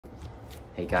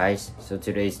Hey guys, so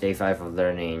today is day 5 of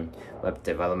learning web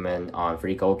development on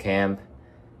FreeCodeCamp,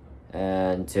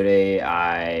 and today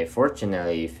I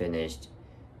fortunately finished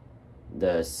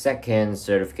the second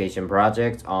certification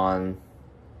project on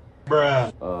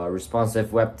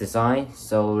responsive web design.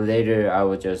 So later I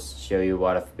will just show you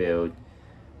what I've built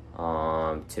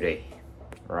today.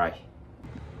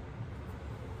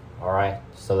 Alright,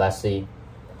 so let's see.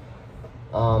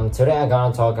 Today I'm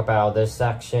gonna talk about this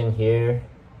section here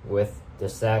with the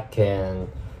second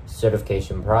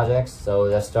certification projects. So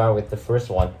let's start with the first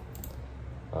one.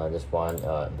 This one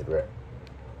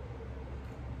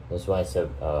is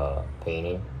a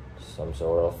painting, some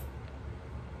sort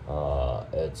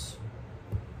of it's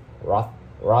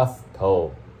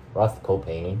Rothko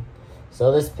painting.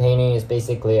 So this painting is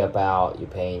basically about you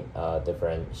paint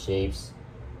different shapes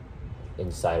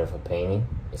inside of a painting.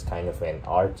 It's kind of an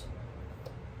art.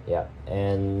 Yeah,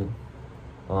 and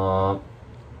what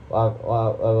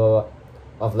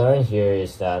I've learned here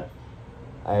is that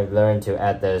I've learned to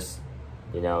add this,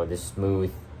 this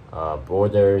smooth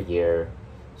border here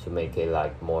to make it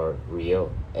like more real,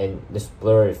 and this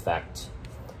blur effect,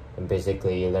 and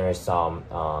basically learn some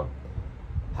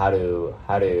how to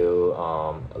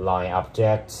align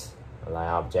objects and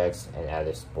add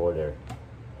this border.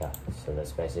 Yeah, so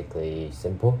that's basically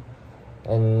simple.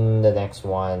 And the next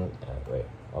one,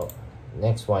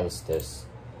 next one is this,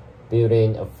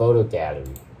 building a photo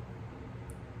gallery.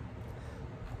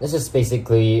 This is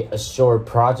basically a short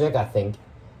project. I think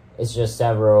it's just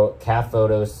several cat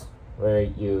photos where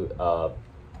you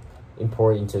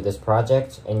import into this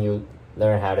project, and you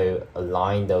learn how to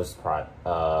align those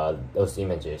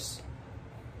images,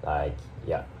 like,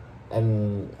 yeah,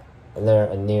 and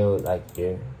learn a new, like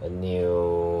here, a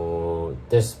new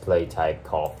display type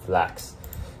called flex,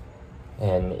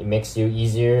 and it makes you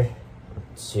easier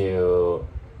to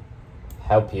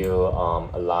help you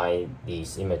align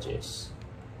these images.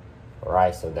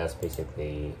 Alright, so that's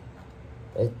basically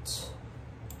it.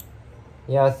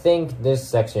 Yeah, I think this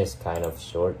section is kind of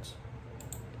short.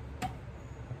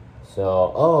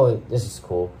 So, oh, this is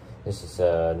cool. This is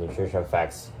nutrition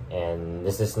facts, and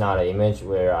this is not an image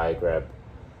where I grab.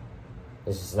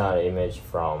 This is not an image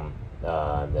from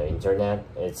the internet.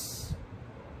 It's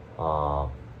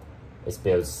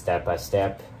built step by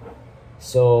step.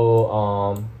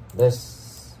 So this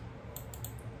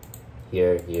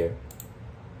here.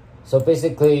 So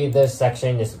basically, this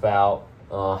section is about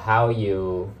how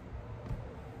you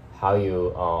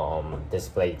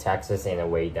display texts in a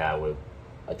way that will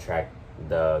attract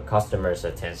the customer's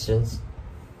attentions.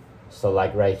 So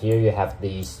like right here, you have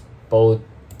these bold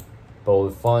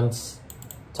fonts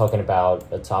talking about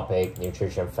the topic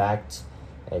nutrition facts,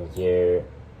 and here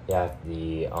you have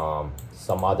the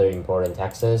some other important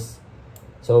texts.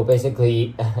 So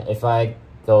basically, if I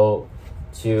go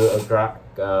to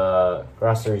a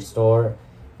grocery store,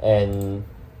 and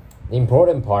the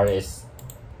important part is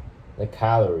the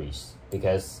calories,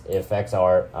 because it affects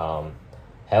our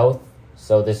health.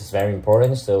 So this is very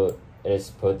important. So it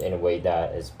is put in a way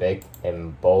that is big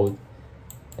and bold,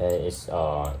 and it's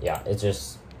it's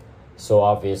just so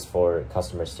obvious for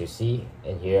customers to see.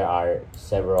 And here are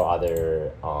several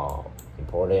other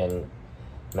important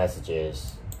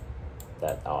messages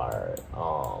that are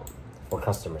for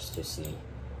customers to see.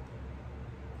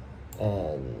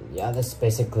 And yeah, that's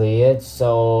basically it.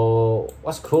 So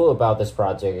what's cool about this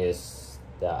project is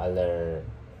that I learned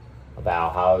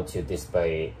about how to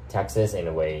display texts in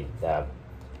a way that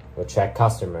will attract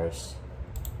customers.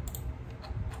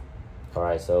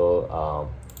 Alright, so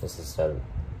this is the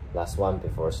last one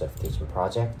before certification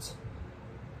project.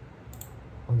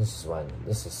 Oh, this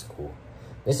is cool.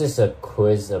 This is a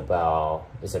quiz about,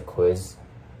 it's a quiz,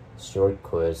 short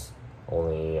quiz,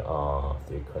 only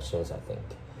 3 questions, I think.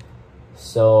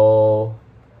 So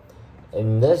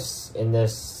in this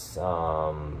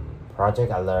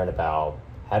project, I learned about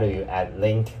how do you add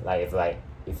link. Like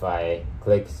if I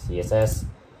click CSS, it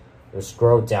will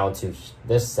scroll down to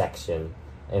this section.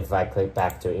 And if I click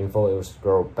back to info, it will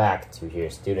scroll back to here,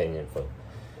 student info.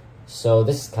 So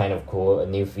this is kind of cool. A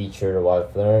new feature what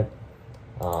I've learned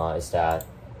is that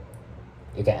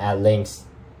you can add links.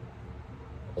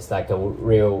 It's like a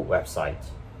real website.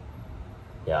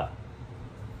 Yeah,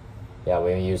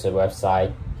 when you use a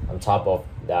website, on top of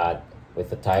that, with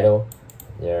the title,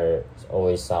 there's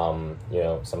always some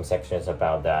some sections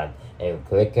about that, and you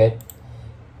click it,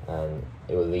 and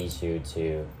it will lead you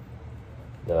to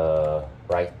the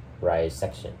right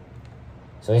section.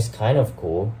 So it's kind of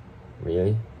cool,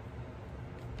 really.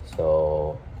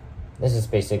 So this is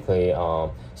basically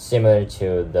similar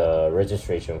to the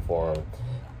registration form,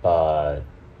 but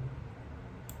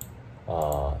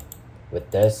with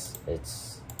this,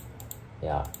 it's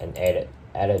yeah, and edit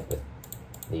with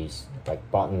these like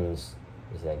buttons.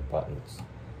 These like buttons.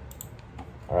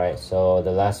 All right, so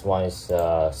the last one is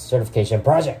certification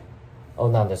project. Oh,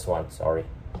 not this one. Sorry.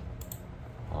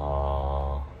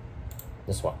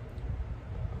 This one.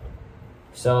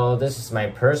 So this is my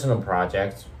personal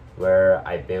project where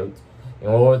I built in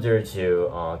order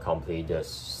to complete the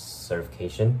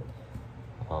certification.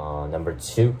 Number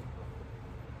 2.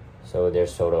 So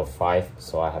there's total of 5.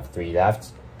 So I have 3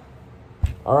 left.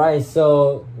 All right.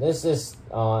 So this is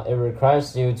it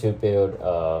requires you to build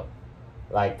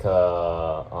like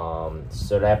a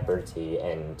celebrity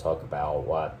and talk about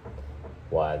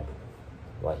what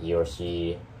he or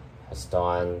she has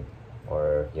done,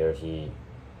 or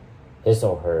his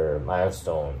or her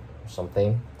milestone or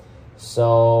something.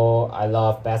 So I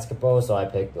love basketball, so I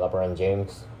picked LeBron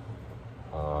James.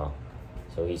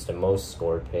 So he's the most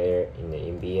scored player in the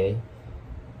NBA.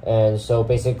 And so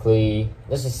basically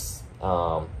this is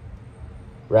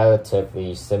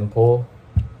relatively simple.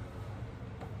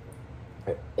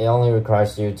 It only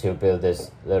requires you to build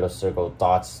this little circle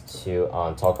dots to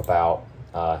talk about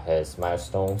his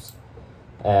milestones,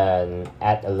 and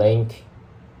add a link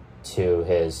to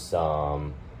his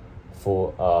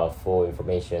full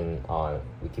information on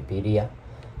Wikipedia,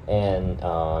 and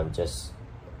just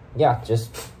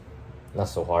not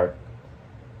so hard.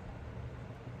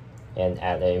 And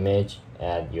add an image,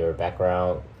 add your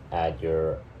background, add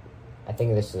your, I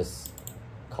think this is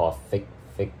called fig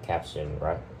caption,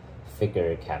 right?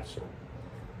 Figure caption.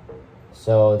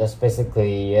 So that's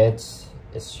basically it.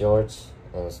 It's short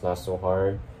and it's not so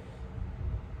hard.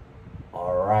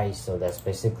 Alright, so that's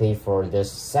basically for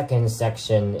this second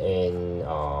section in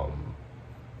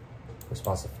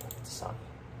responsive design.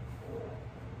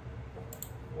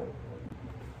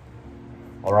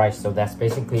 Alright, so that's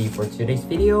basically for today's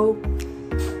video,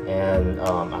 and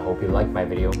I hope you liked my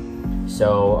video.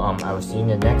 So I will see you in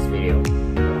the next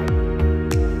video.